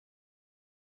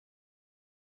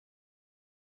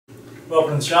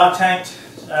Welcome to Shark Tank.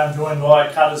 I'm joined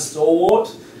by Cutter's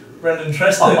stalwart, Brenden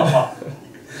Treston.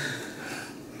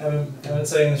 haven't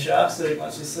seen the Sharks do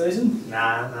much this season?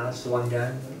 Nah, it's the one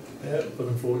game. Yep.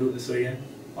 Looking forward to it this weekend.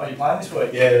 Oh, you playing this week?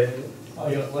 Yeah. Oh,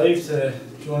 you got leave to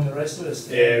join the rest of us?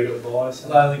 Yeah, we got buy. So.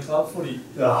 Lonely club footy.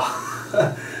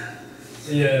 Oh.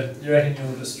 So you reckon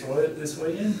you'll destroy it this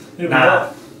weekend? Who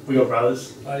Nah, we got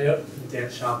brothers. Oh, yep. Down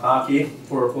at Shark Park here,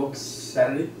 4 o'clock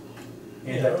Saturday.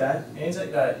 Anzac Day.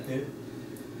 Anzac Day? Yeah.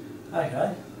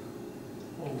 Okay.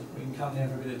 Well, we can come down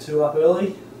for a bit of two up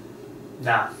early.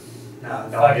 Nah,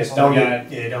 Focus on the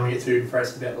game. Don't get too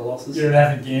impressed about the losses. You're an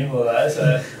avid gambler though,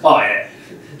 so... Oh yeah,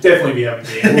 definitely be having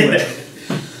a gamble.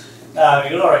 I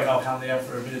reckon I'll come down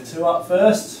for a bit of two up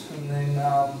first, and then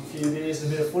a few beers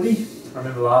and a bit of footy. I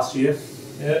remember last year,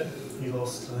 Yeah. you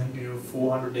lost, I think you were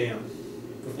 400 down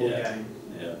before the game.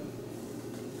 Yeah.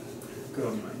 Good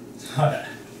on you, mate. Okay.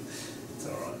 It's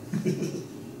alright.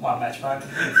 One match, mate.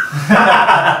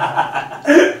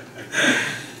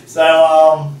 So,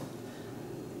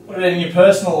 what about in your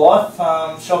personal life?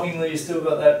 Shockingly, you still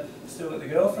got the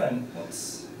girlfriend.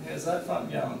 How's that fun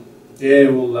going? Yeah,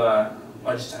 well,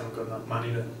 I just haven't got enough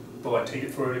money to buy a ticket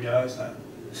for her to go, so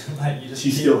Mate,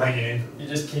 she's still hanging in. You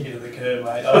just kick it to the curb,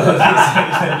 mate. I don't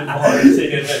think you need to buy a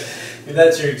ticket, but if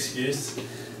that's your excuse.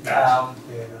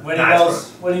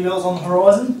 Wedding bells on the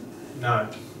horizon? No.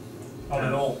 Not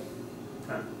at all?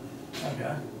 No.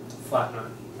 Okay. Flat no.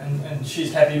 And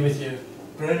she's happy with you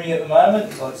grooming at the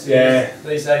moment? Like, so yeah.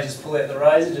 These days just pull out the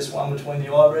razor, just one between the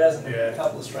eyebrows and yeah. a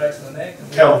couple of strokes in the neck.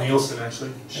 Cal Nielsen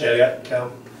actually. Shout out,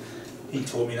 Cal. He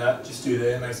taught me that. Just do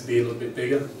there, makes the beard a little bit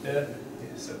bigger. Yeah.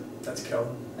 Yeah, so that's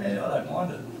Cal. Yeah, I don't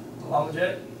mind it. The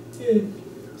lumberjack? Yeah.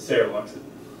 Sarah likes it.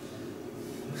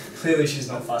 Clearly she's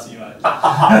not fussy, mate.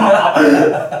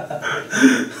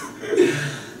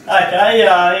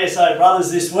 Okay, so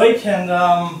brothers this week, and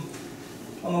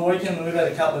on the weekend we've had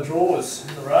a couple of draws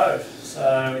in a row,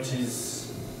 so which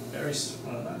is very,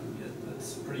 I don't know,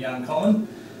 that's pretty uncommon.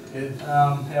 Yeah.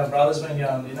 How brothers been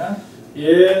going, do you know?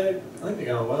 Yeah, I think they're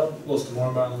going well. Lost to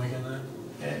Moranbah on the weekend there.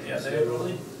 Yeah, there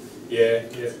probably. Yeah.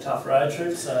 It's a tough road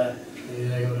trip, so yeah,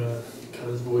 they got a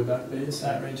Cutter's boy back there. So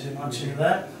don't read too much into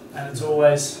that. And it's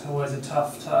always a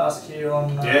tough task here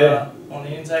on the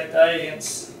Anzac Day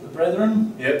against the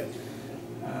Brethren. Yep.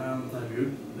 No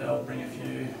good. They'll bring a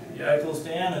few yokels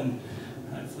down, and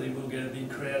hopefully we'll get a big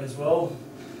crowd as well.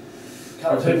 A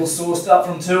couple of people sourced up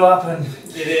from two up and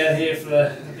get out here for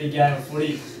a big game of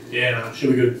footy. Yeah, no,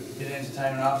 should be good. Get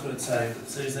entertainment afterwards, so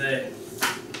see you there.